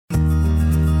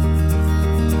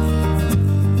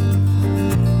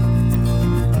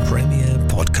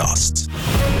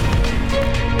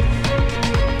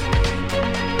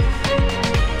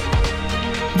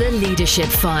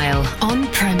Leadership File on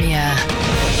Premier.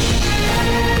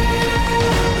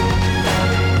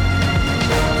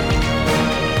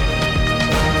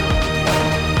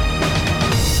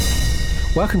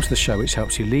 Welcome to the show which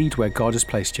helps you lead where God has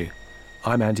placed you.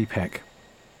 I'm Andy Peck.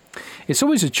 It's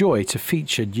always a joy to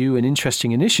feature new and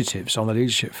interesting initiatives on the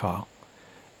Leadership File.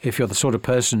 If you're the sort of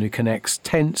person who connects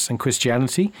tents and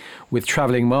Christianity with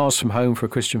travelling miles from home for a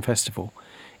Christian festival,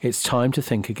 it's time to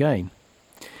think again.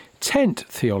 Tent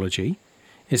Theology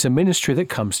is a ministry that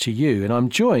comes to you, and I'm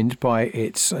joined by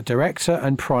its director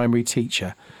and primary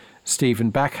teacher,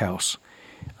 Stephen Backhouse.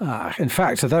 In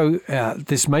fact, although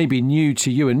this may be new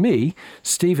to you and me,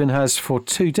 Stephen has for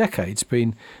 2 decades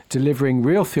been delivering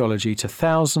real theology to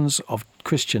thousands of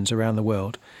Christians around the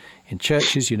world in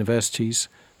churches, universities,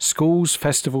 schools,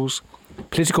 festivals,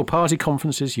 political party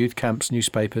conferences, youth camps,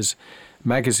 newspapers,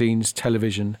 magazines,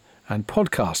 television and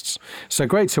podcasts. So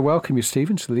great to welcome you,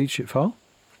 Stephen, to the Leadership File.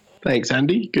 Thanks,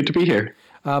 Andy. Good to be here.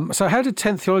 So how did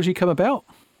Tent Theology come about?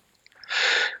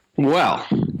 Well,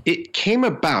 it came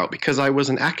about because I was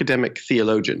an academic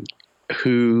theologian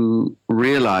who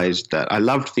realized that I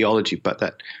loved theology, but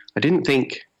that I didn't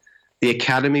think the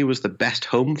academy was the best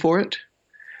home for it.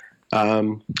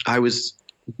 I was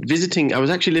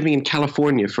actually living in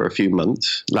California for a few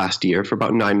months last year, for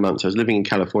about 9 months. I was living in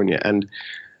California, and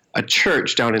a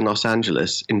church down in Los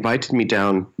Angeles invited me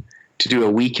down to do a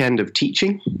weekend of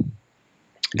teaching.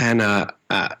 And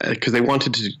because they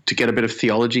wanted to get a bit of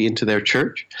theology into their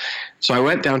church. So I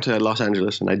went down to Los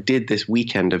Angeles and I did this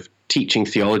weekend of teaching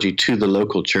theology to the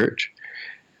local church.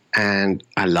 And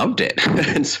I loved it.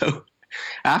 And so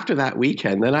after that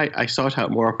weekend, then I sought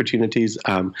out more opportunities.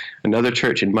 Another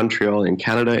church in Montreal in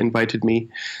Canada invited me.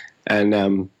 And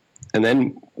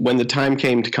then when the time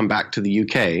came to come back to the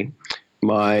UK,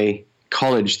 my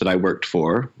college that I worked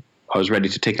for, I was ready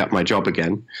to take up my job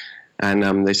again.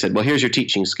 And they said, well, here's your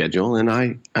teaching schedule. And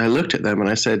I looked at them and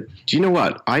I said, do you know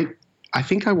what? I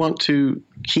think I want to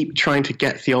keep trying to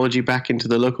get theology back into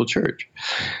the local church.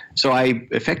 So I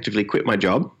effectively quit my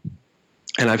job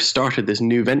and I've started this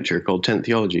new venture called Tent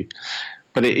Theology.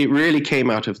 But it really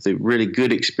came out of the really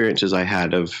good experiences I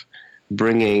had of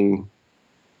bringing,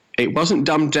 it wasn't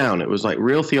dumbed down. It was like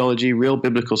real theology, real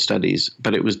biblical studies,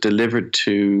 but it was delivered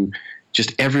to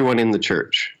just everyone in the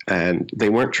church. And they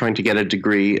weren't trying to get a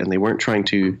degree and they weren't trying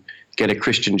to get a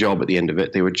Christian job at the end of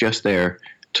it. They were just there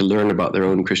to learn about their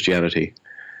own Christianity.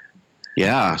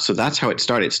 Yeah, so that's how it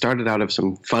started. It started out of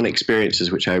some fun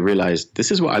experiences, which I realized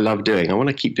this is what I love doing. I want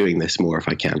to keep doing this more if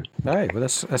I can. Hey, well,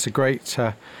 that's a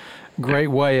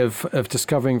great way of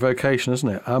discovering vocation, isn't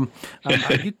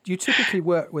it? You typically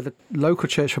work with a local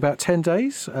church for about 10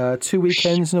 days, 2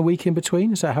 weekends and a week in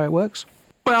between. Is that how it works?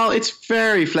 Well, it's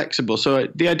very flexible. So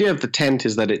the idea of the tent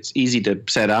is that it's easy to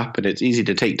set up and it's easy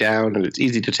to take down and it's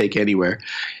easy to take anywhere.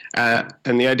 And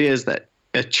the idea is that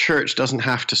a church doesn't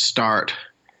have to start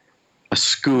a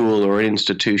school or an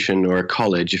institution or a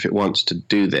college if it wants to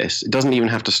do this. It doesn't even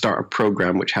have to start a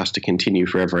program which has to continue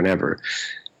forever and ever.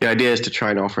 The idea is to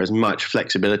try and offer as much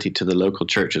flexibility to the local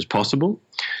church as possible.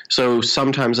 So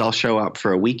sometimes I'll show up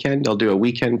for a weekend. I'll do a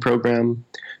weekend program.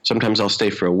 Sometimes I'll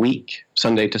stay for a week,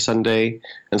 Sunday to Sunday,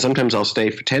 and sometimes I'll stay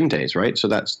for 10 days, right? So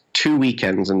that's 2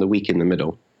 weekends and the week in the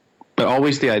middle. But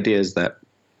always the idea is that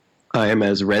I am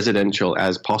as residential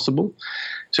as possible.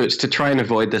 So it's to try and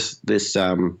avoid this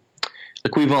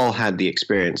like we've all had the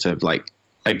experience of like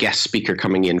a guest speaker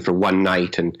coming in for one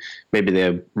night and maybe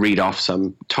they'll read off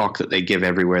some talk that they give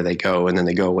everywhere they go and then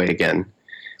they go away again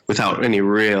without any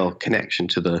real connection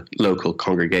to the local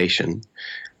congregation.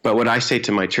 But what I say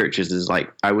to my churches is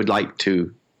like, I would like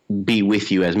to be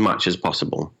with you as much as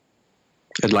possible.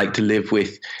 I'd like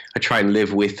to I try and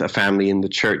live with a family in the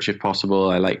church if possible.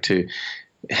 I like to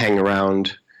hang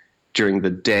around during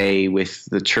the day with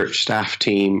the church staff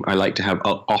team. I like to have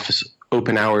office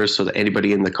open hours so that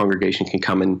anybody in the congregation can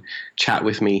come and chat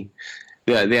with me.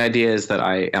 The idea is that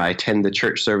I attend the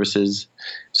church services.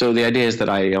 So the idea is that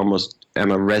I almost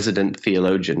am a resident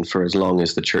theologian for as long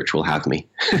as the church will have me.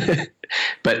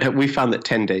 But we found that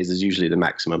 10 days is usually the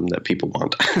maximum that people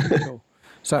want. Cool.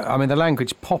 So, I mean, the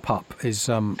language pop-up has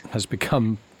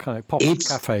become kind of pop-up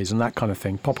cafes and that kind of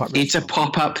thing. Pop-up. It's a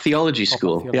pop-up theology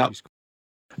school. Yeah.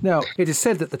 Now, it is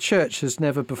said that the church has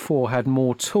never before had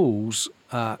more tools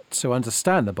to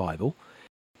understand the Bible.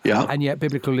 Yeah. And yet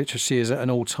biblical literacy is at an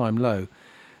all-time low.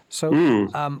 So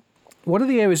what are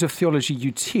the areas of theology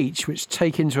you teach which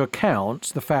take into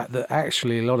account the fact that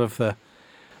actually a lot of the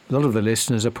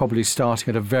listeners are probably starting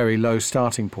at a very low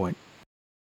starting point?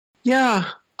 Yeah,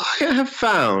 I have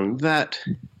found that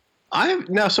I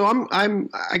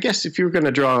guess if you were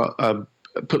going to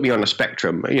put me on a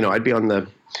spectrum, I'd be on the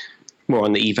more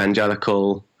on the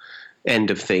evangelical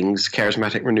end of things,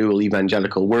 charismatic renewal,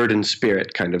 evangelical, word and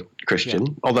spirit kind of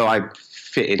Christian, although I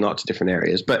fit in lots of different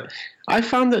areas. But I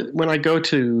found that when I go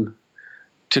to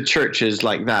churches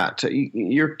like that,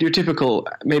 your typical,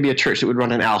 maybe a church that would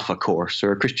run an Alpha course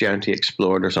or a Christianity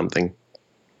Explored or something,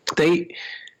 they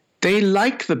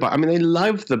like the Bible. I mean, they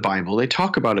love the Bible. They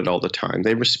talk about it all the time.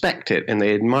 They respect it and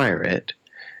they admire it,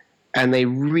 and they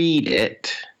read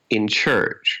it in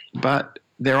church, but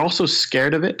they're also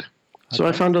scared of it. So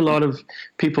I found a lot of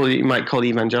people you might call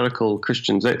evangelical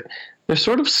Christians that they're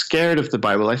sort of scared of the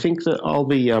Bible. I think that all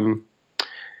the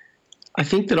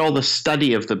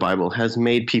study of the Bible has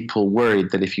made people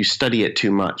worried that if you study it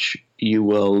too much, you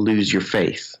will lose your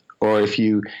faith, or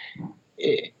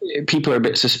people are a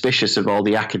bit suspicious of all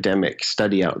the academic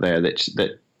study out there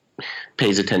that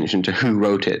pays attention to who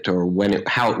wrote it or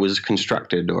how it was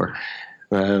constructed,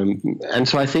 and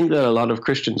so I think that a lot of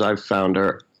Christians I've found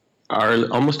are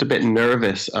almost a bit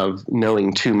nervous of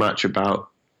knowing too much about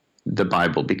the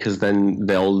Bible, because then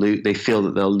they feel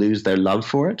that they'll lose their love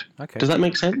for it. Okay. Does that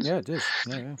make sense? Yeah, it does.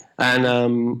 Yeah.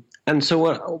 And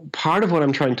so part of what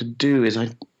I'm trying to do is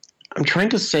I'm trying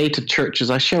to say to churches,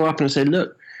 I show up and I say,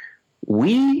 look,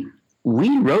 we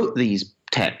wrote these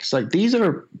texts. Like, these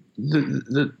are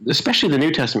especially the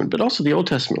New Testament, but also the Old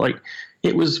Testament. Like,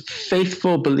 it was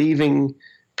faithful, believing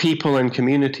people and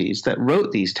communities that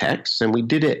wrote these texts, and we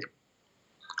did it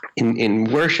in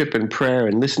worship and prayer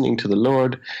and listening to the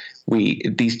Lord.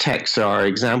 These texts are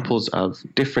examples of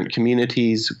different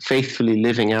communities faithfully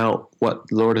living out what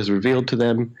the Lord has revealed to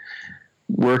them,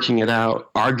 working it out,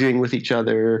 arguing with each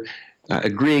other,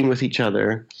 agreeing with each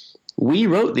other. We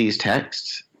wrote these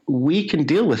texts. We can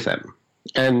deal with them,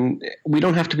 and we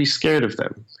don't have to be scared of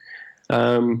them.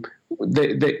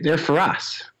 They're for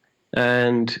us,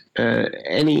 and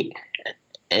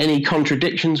any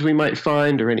contradictions we might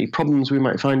find or any problems we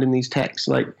might find in these texts,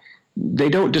 like, they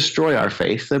don't destroy our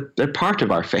faith. They're part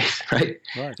of our faith, right?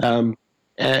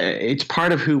 It's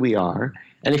part of who we are.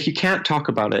 And if you can't talk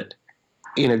about it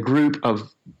in a group of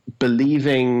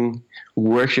believing,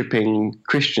 worshiping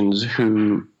Christians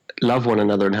who love one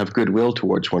another and have goodwill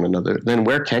towards one another, then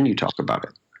where can you talk about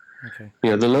it? Okay.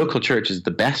 The local church is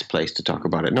the best place to talk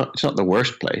about it. It's not the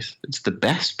worst place. It's the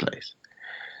best place.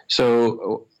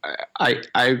 So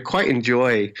I quite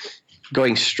enjoy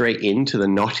going straight into the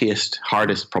knottiest,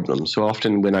 hardest problems. So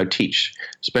often when I teach,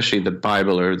 especially the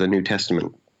Bible or the New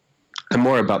Testament, I'm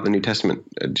more about the New Testament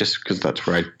just because that's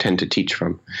where I tend to teach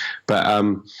from. But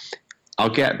I'll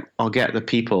get the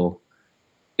people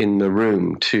in the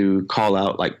room to call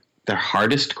out like their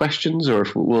hardest questions, or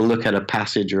if we'll look at a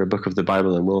passage or a book of the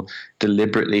Bible and we'll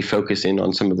deliberately focus in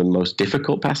on some of the most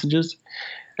difficult passages.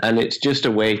 And it's just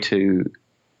a way to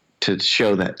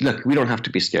show that, look, we don't have to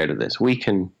be scared of this.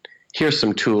 Here's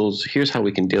some tools. Here's how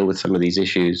we can deal with some of these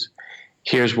issues.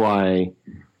 Here's why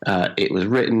it was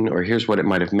written, or here's what it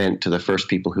might have meant to the first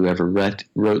people who ever wrote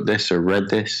this or read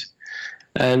this.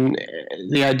 And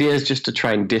the idea is just to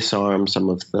try and disarm some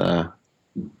of the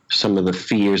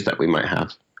fears that we might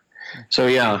have. So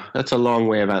yeah, that's a long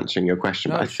way of answering your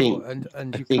question. No, but I think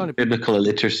biblical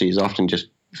illiteracy is often just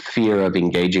fear of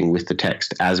engaging with the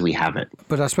text as we have it.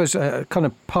 But I suppose kind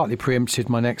of partly preempted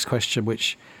my next question,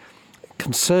 which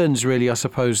concerns really, I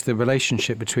suppose, the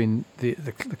relationship between the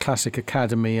classic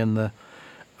academy and the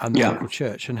local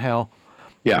church, and how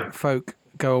folk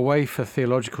go away for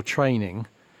theological training,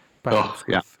 perhaps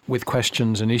with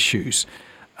questions and issues,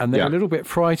 and they're a little bit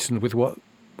frightened with what.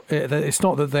 It's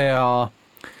not that they are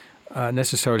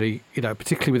necessarily,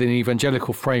 particularly within an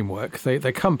evangelical framework,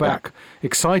 they come back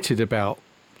excited about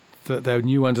their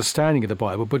new understanding of the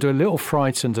Bible, but are a little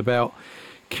frightened about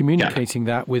communicating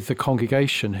that with the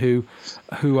congregation who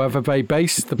have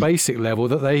the basic level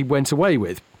that they went away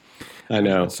with. I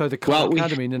know. So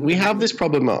we have this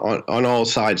problem on all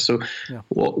sides. So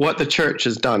what the church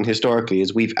has done historically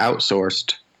is we've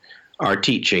outsourced our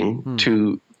teaching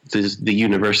to the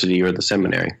university or the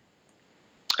seminary.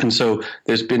 And so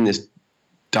there's been this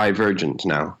divergence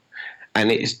now. And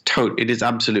it is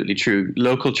absolutely true.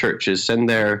 Local churches send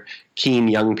their keen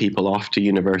young people off to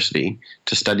university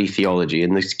to study theology,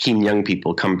 and these keen young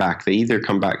people come back. They either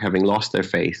come back having lost their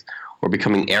faith or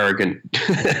becoming arrogant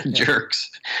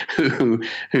jerks who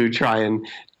try and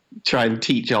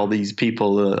teach all these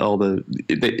people I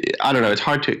don't know. It's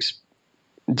hard to.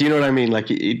 Do you know what I mean? Like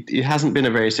it hasn't been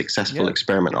a very successful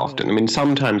experiment often. I mean,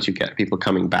 sometimes you get people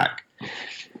coming back,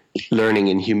 learning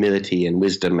in humility and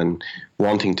wisdom and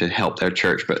wanting to help their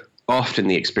church, but often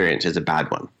the experience is a bad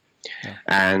one.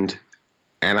 And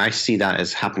I see that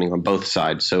as happening on both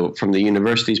sides. So from the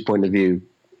university's point of view,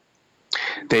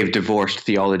 They've divorced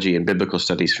theology and biblical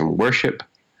studies from worship.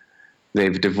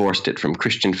 They've divorced it from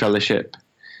Christian fellowship.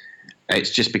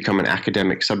 It's just become an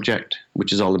academic subject,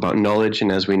 which is all about knowledge.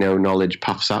 And as we know, knowledge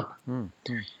puffs up.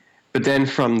 But then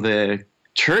from the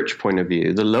church point of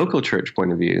view, the local church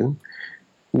point of view,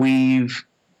 we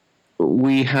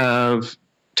have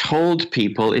told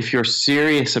people, if you're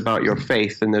serious about your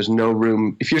faith, then there's no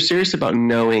room. If you're serious about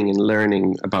knowing and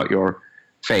learning about your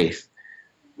faith,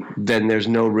 then there's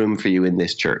no room for you in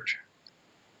this church.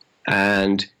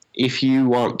 And if you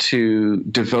want to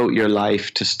devote your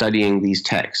life to studying these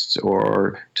texts,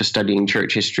 or to studying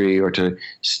church history, or to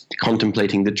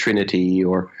contemplating the Trinity,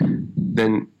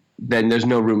 then there's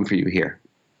no room for you here.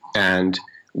 And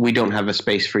we don't have a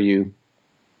space for you.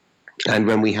 And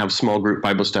when we have small group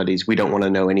Bible studies, we don't want to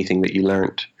know anything that you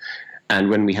learned. And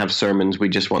when we have sermons, we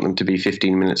just want them to be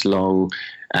 15 minutes long,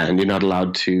 and you're not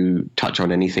allowed to touch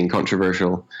on anything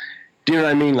controversial. Do you know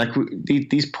what I mean? Like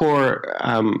these poor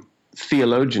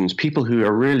theologians, people who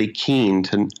are really keen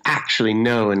to actually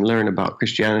know and learn about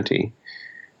Christianity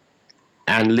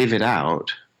and live it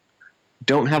out,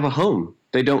 don't have a home.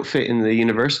 They don't fit in the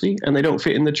university, and they don't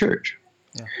fit in the church.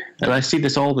 Yeah. And I see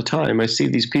this all the time. I see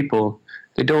these people,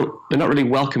 they're not really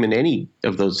welcome in any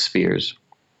of those spheres.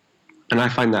 And I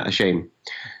find that a shame.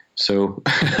 So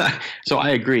I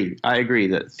agree. I agree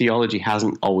that theology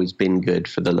hasn't always been good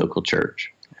for the local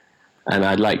church. And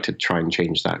I'd like to try and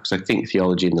change that, because I think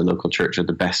theology and the local church are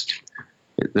the best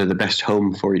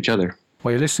home for each other.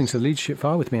 Well, you're listening to the Leadership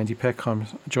File with me, Andy Peck. I'm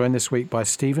joined this week by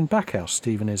Stephen Backhouse.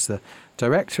 Stephen is the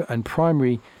Director and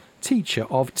Primary Teacher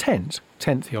of Tent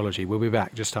Theology. We'll be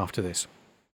back just after this.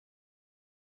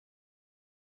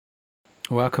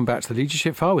 Welcome back to the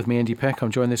Leadership File with me, Andy Peck.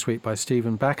 I'm joined this week by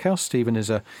Stephen Backhouse. Stephen is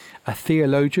a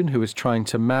theologian who is trying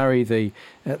to marry the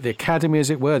academy, as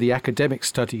it were, the academic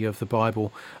study of the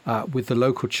Bible with the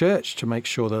local church, to make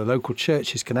sure that the local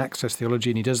churches can access theology.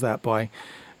 And he does that by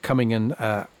coming and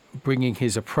bringing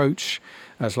his approach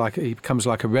he becomes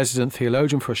like a resident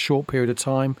theologian for a short period of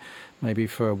time, maybe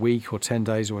for a week or 10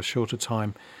 days or a shorter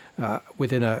time,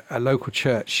 within a local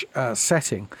church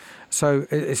setting. So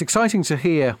it's exciting to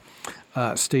hear,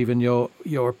 Stephen,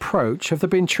 your approach. Have there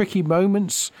been tricky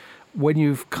moments when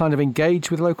you've kind of engaged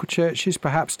with local churches,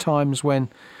 perhaps times when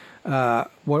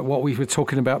what we were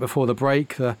talking about before the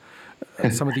break,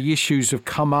 some of the issues have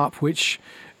come up which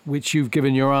you've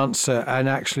given your answer and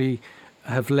actually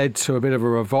have led to a bit of a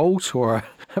revolt, or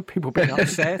people being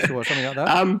upset or something like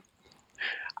that?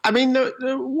 I mean,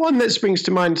 the one that springs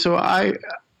to mind, I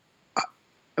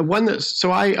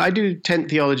do tent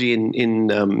theology in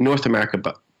North America,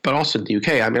 but also in the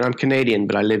UK. I mean, I'm Canadian,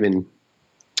 but I live in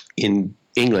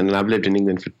England, and I've lived in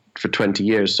England for 20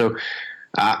 years. So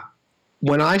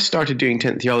when I started doing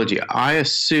tent theology, I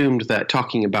assumed that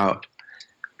talking about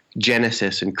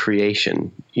Genesis and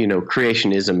creation,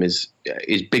 creationism is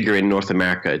bigger in North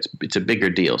America. It's a bigger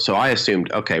deal. So I assumed,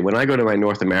 okay, when I go to my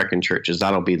North American churches,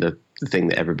 that'll be the thing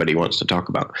that everybody wants to talk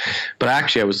about. But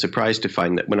actually, I was surprised to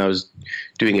find that when I was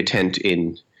doing a tent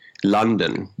in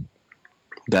London,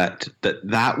 that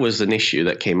was an issue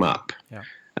that came up. Yeah.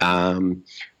 And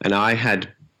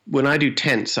when I do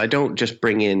tents, I don't just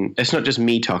bring in, it's not just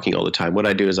me talking all the time. What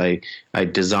I do is I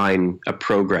design a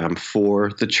program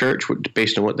for the church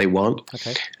based on what they want.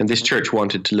 Okay. And this church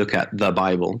wanted to look at the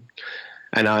Bible.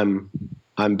 And I'm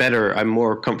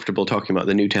more comfortable talking about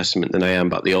the New Testament than I am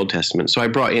about the Old Testament. So I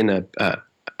brought in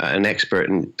an expert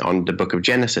on the book of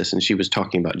Genesis, and she was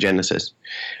talking about Genesis.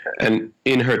 And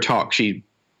in her talk,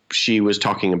 she was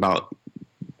talking about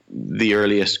the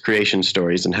earliest creation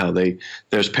stories and how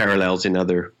there's parallels in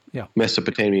other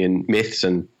Mesopotamian myths,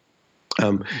 and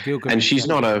she's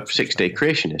not a 6-day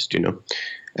creationist,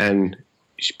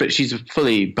 but she's a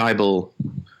fully Bible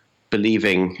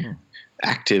believing,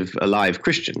 active, alive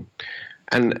Christian,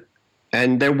 and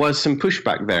there was some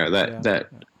pushback there that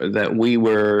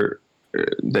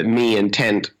me and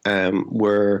Tent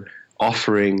were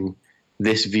offering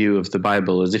this view of the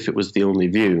Bible as if it was the only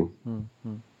view.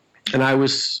 Mm-hmm. And I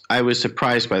was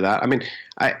surprised by that. I mean,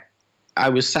 I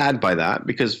was sad by that,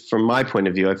 because from my point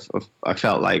of view, I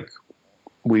felt like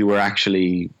we were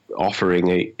actually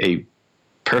offering a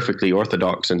perfectly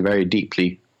orthodox and very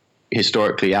deeply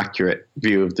historically accurate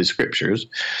view of the scriptures.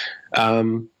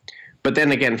 But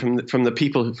then again, from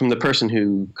the person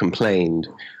who complained,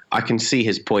 I can see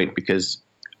his point, because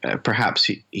perhaps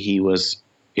he was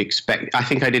I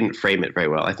think I didn't frame it very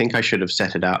well. I think I should have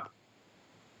set it up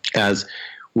as,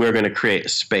 we're going to create a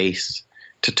space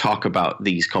to talk about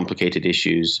these complicated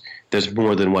issues. There's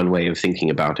more than one way of thinking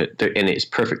about it. And it's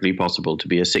perfectly possible to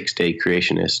be a 6-day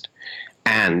creationist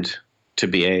and to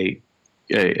be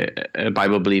a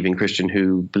Bible-believing Christian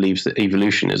who believes that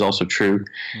evolution is also true,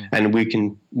 and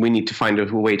we need to find a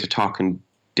way to talk and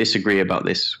disagree about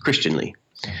this Christianly.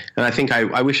 And I think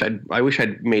I wish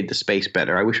I'd made the space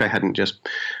better. I wish I hadn't just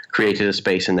created a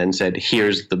space and then said,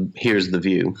 here's the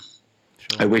view.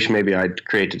 Sure. I wish maybe I'd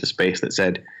created a space that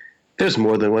said, there's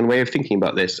more than one way of thinking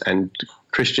about this, and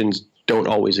Christians don't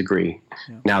always agree.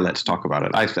 Yeah. Now let's talk about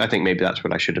it. I think maybe that's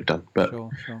what I should have done. But sure.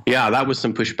 Yeah, that was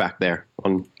some pushback there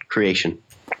on creation.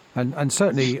 And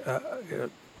certainly,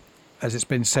 as it's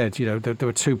been said, there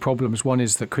are two problems. One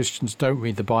is that Christians don't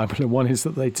read the Bible, and one is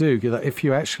that they do. If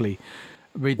you actually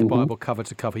read the Bible cover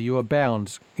to cover, you are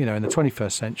bound, in the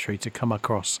 21st century to come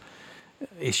across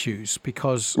issues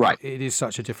because it is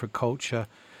such a different culture,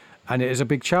 and it is a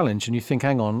big challenge. And you think,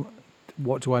 hang on,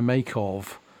 what do I make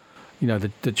of,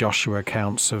 the Joshua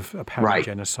accounts of apparent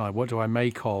genocide? What do I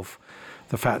make of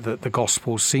the fact that the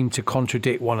Gospels seem to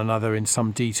contradict one another in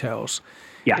some details?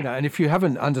 Yeah. And if you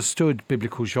haven't understood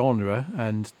biblical genre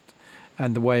and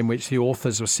the way in which the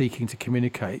authors are seeking to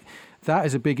communicate, that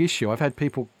is a big issue. I've had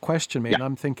people question me, and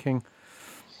I'm thinking,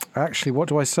 actually, what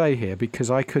do I say here?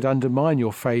 Because I could undermine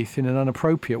your faith in an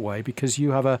inappropriate way because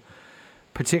you have a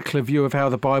particular view of how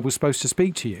the Bible's supposed to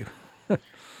speak to you.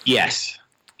 Yes.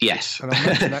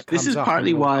 This is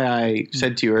partly why I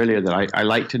said to you earlier that I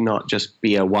like to not just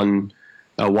be a one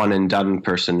and done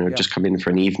person or just come in for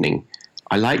an evening.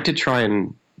 I like to try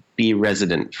and be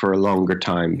resident for a longer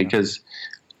time because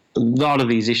a lot of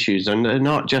these issues are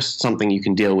not just something you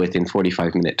can deal with in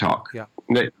 45-minute talk. Yeah.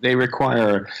 They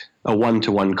require a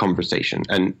one-to-one conversation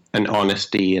and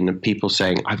honesty and people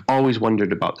saying, I've always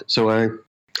wondered about it. So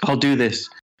I'll do this.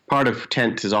 Part of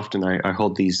Tent is often I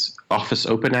hold these office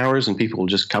open hours and people will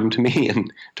just come to me and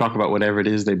talk about whatever it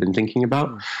is they've been thinking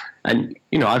about. And,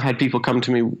 I've had people come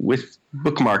to me with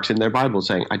bookmarks in their Bible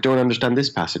saying, I don't understand this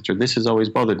passage or this has always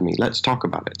bothered me. Let's talk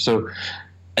about it. So,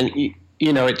 and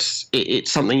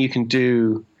it's something you can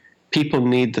do. People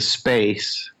need the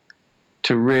space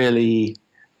to really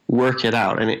work it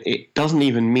out. And it doesn't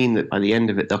even mean that by the end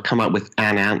of it, they'll come up with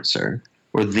an answer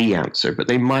or the answer, but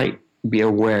they might be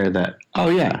aware that, oh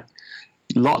yeah,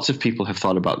 lots of people have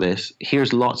thought about this.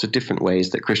 Here's lots of different ways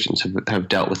that Christians have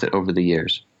dealt with it over the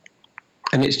years.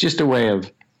 And it's just a way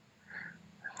of,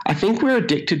 I think we're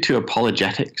addicted to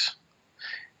apologetics.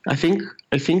 I think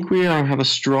we have a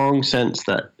strong sense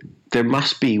that there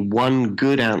must be one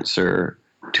good answer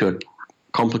to a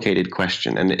complicated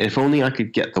question. And if only I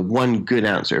could get the one good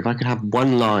answer, if I could have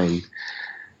one line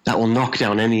that will knock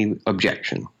down any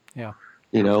objection. Yeah.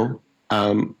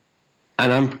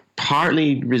 And I'm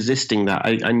partly resisting that.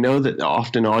 I know that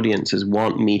often audiences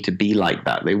want me to be like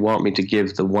that. They want me to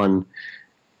give the one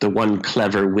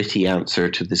clever, witty answer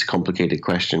to this complicated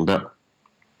question. But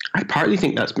I partly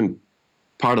think that's been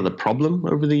part of the problem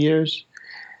over the years,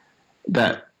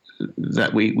 that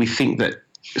we think that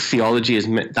theology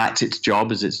that's its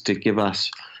job, is it's to give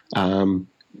us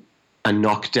a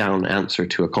knockdown answer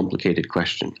to a complicated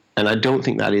question. And I don't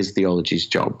think that is theology's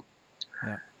job.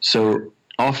 Yeah. So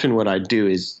often what I do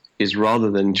is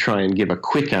rather than try and give a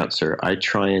quick answer, I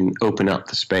try and open up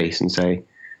the space and say,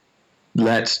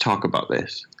 let's talk about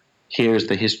this. Here's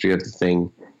the history of the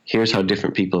thing. Here's how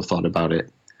different people have thought about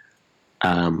it.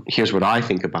 Here's what I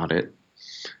think about it.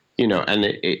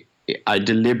 And I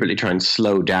deliberately try and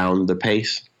slow down the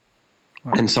pace.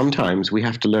 Right. And sometimes we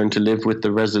have to learn to live with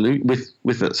the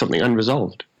with something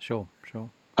unresolved. Sure.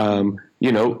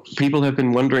 People have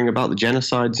been wondering about the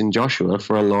genocides in Joshua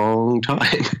for a long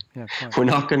time. Yeah, we're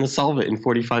not going to solve it in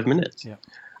 45 minutes. Yeah.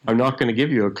 I'm not going to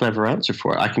give you a clever answer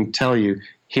for it. I can tell you,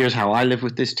 here's how I live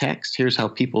with this text. Here's how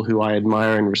people who I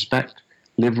admire and respect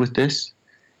live with this.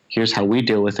 Here's how we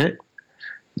deal with it.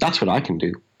 That's what I can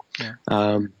do. Yeah.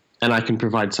 And I can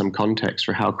provide some context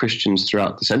for how Christians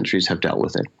throughout the centuries have dealt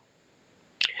with it.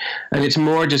 And it's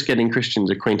more just getting Christians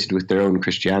acquainted with their own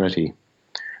Christianity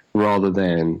rather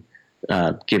than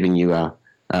giving you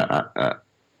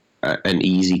an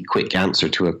easy, quick answer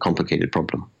to a complicated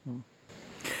problem.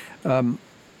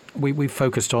 We've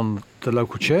focused on the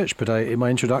local church, but in my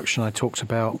introduction I talked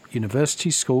about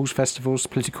universities, schools, festivals,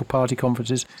 political party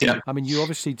conferences. Yeah. I mean, you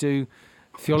obviously do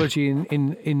theology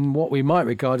in what we might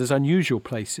regard as unusual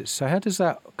places. So how does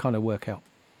that kind of work out?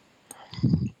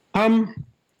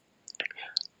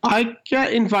 I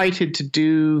get invited to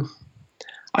do,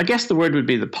 I guess the word would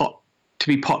be to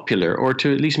be popular, or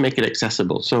to at least make it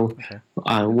accessible. So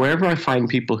wherever I find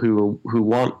people who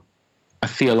want a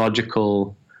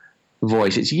theological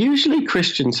voice, it's usually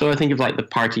Christian. So I think of like the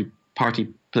party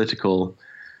political.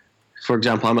 For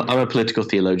example, I'm a political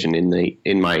theologian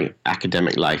in my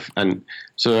academic life, and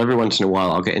so every once in a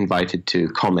while I'll get invited to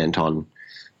comment on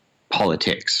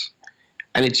politics.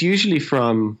 And it's usually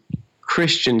from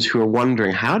Christians who are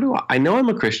wondering, I know I'm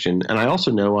a Christian, and I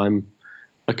also know I'm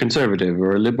a conservative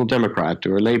or a liberal Democrat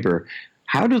or a Labour.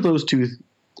 How do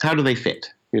they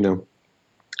fit,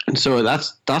 And so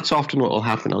that's often what will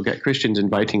happen. I'll get Christians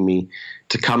inviting me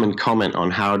to come and comment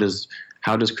on how does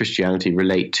Christianity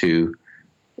relate to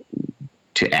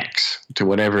X, to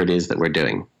whatever it is that we're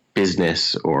doing,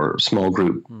 business or small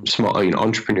group,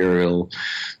 entrepreneurial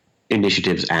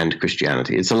initiatives and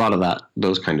Christianity. It's a lot of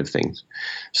those kind of things.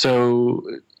 So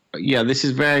yeah, this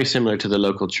is very similar to the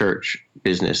local church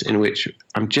business, in which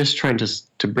I'm just trying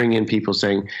to bring in people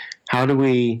saying, how do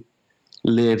we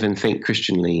live and think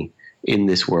Christianly in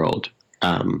this world?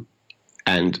 And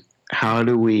how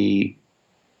do we,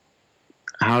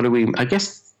 I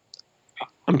guess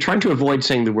I'm trying to avoid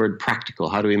saying the word practical.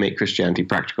 How do we make Christianity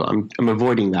practical? I'm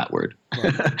avoiding that word.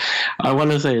 Right. I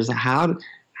want to say is how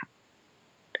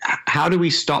do we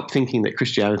stop thinking that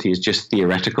Christianity is just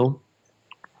theoretical,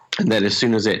 and that as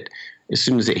soon as it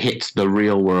hits the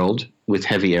real world, with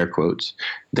heavy air quotes,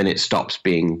 then it stops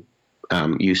being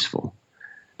useful.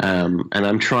 And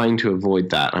I'm trying to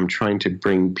avoid that. I'm trying to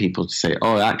bring people to say,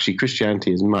 oh, actually,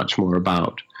 Christianity is much more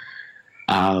about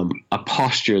a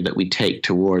posture that we take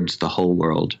towards the whole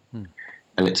world.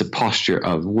 And it's a posture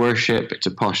of worship. It's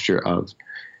a posture of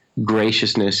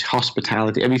graciousness,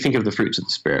 hospitality. I mean, think of the fruits of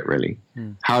the Spirit, really.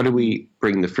 How do we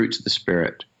bring the fruits of the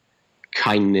Spirit,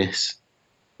 kindness,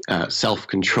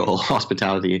 self-control,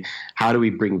 hospitality, how do we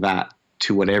bring that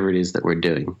to whatever it is that we're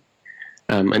doing?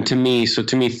 And to me,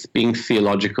 being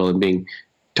theological and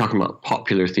talking about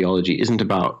popular theology isn't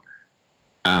about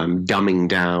dumbing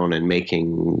down and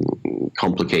making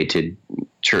complicated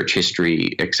church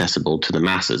history accessible to the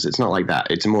masses. It's not like that.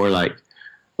 It's more like,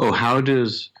 oh, how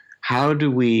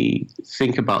do we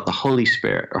think about the Holy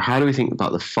Spirit, or how do we think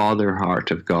about the Father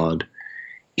heart of God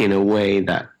in a way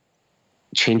that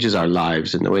changes our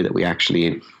lives, in the way that we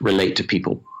actually relate to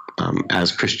people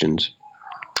as Christians?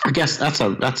 I guess that's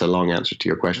a long answer to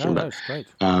your question, but that's great.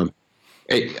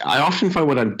 I often find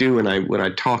what I do when I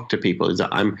talk to people is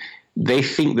that they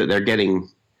think that they're getting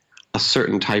a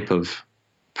certain type of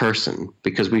person,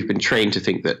 because we've been trained to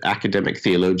think that academic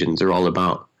theologians are all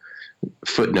about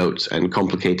footnotes and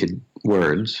complicated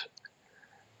words,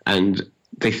 and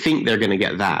they think they're going to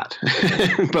get that.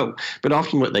 but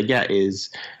often what they get is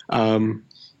a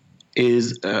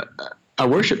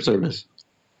worship service.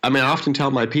 I mean, I often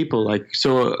tell my people,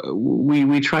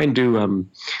 we try and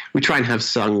have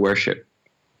sung worship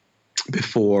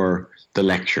before the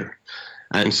lecture.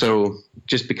 And so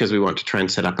just because we want to try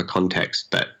and set up a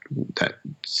context that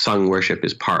sung worship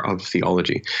is part of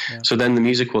theology. Yeah. So then the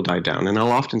music will die down, and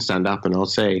I'll often stand up and I'll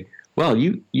say, well,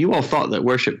 you all thought that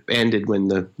worship ended when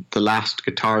the last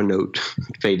guitar note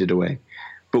faded away,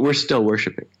 but we're still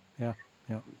worshiping. Yeah.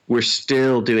 Yeah. We're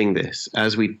still doing this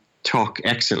as we talk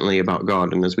excellently about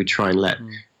God, and as we try and let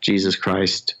Jesus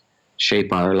Christ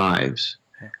shape our lives.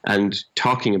 Yeah. And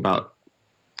talking about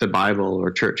the Bible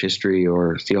or church history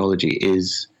or theology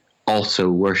is also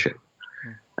worship.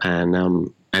 And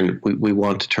we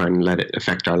want to try and let it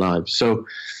affect our lives. So,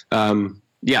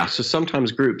 so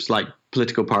sometimes groups like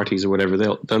political parties or whatever,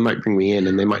 they might bring me in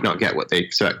and they might not get what they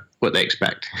expect.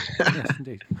 Yes,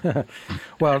 indeed.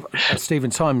 Well,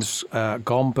 Stephen, time's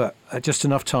gone, but just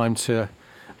enough time to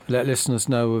let listeners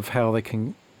know of how they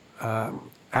can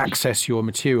access your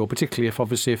material, particularly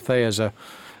if they, as a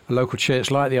local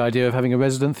church, like the idea of having a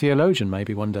resident theologian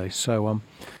maybe one day. So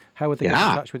how would they get in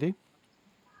touch with you?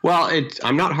 Well,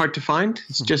 I'm not hard to find.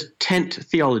 It's just Tent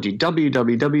Theology,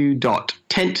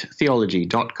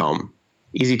 www.tenttheology.com.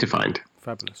 Easy to find.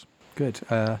 Fabulous. Good.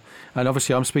 And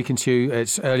obviously I'm speaking to you,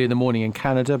 it's early in the morning in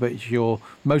Canada, but you're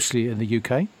mostly in the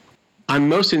UK. I'm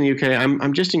mostly in the UK.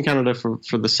 I'm just in Canada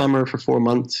for the summer for 4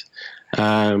 months,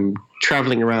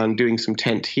 traveling around doing some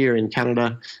tent here in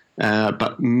Canada.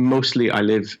 But mostly I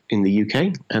live in the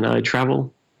UK and I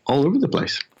travel all over the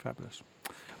place. Fabulous.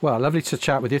 Well, lovely to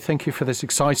chat with you. Thank you for this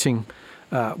exciting,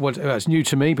 it's new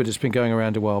to me, but it's been going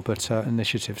around a while,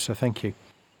 initiative. So thank you.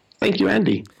 Thank you,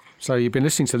 Andy. So you've been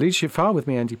listening to Leadership File with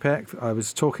me, Andy Peck. I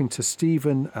was talking to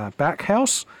Stephen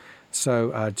Backhouse.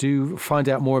 So do find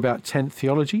out more about tent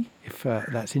theology if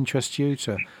that interests you,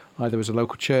 to either as a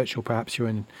local church or perhaps you're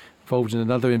involved in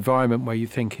another environment where you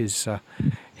think his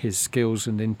skills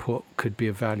and input could be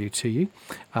of value to you.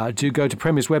 Do go to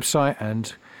Premier's website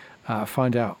and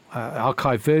find out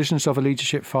archived versions of a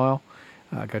leadership file.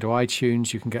 Go to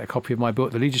iTunes. You can get a copy of my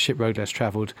book, The Leadership Road Less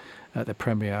Travelled, at the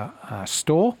Premier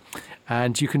store.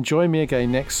 And you can join me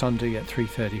again next Sunday at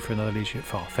 3:30 for another Leadership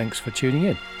File. Thanks for tuning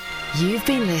in. You've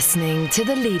been listening to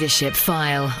The Leadership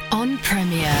File on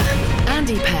Premier.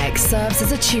 Andy Peck serves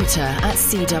as a tutor at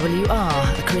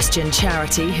CWR, a Christian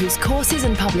charity whose courses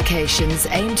and publications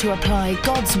aim to apply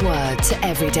God's Word to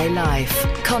everyday life.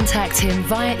 Contact him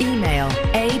via email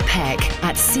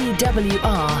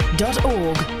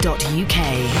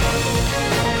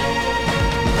apeck@cwr.org.uk.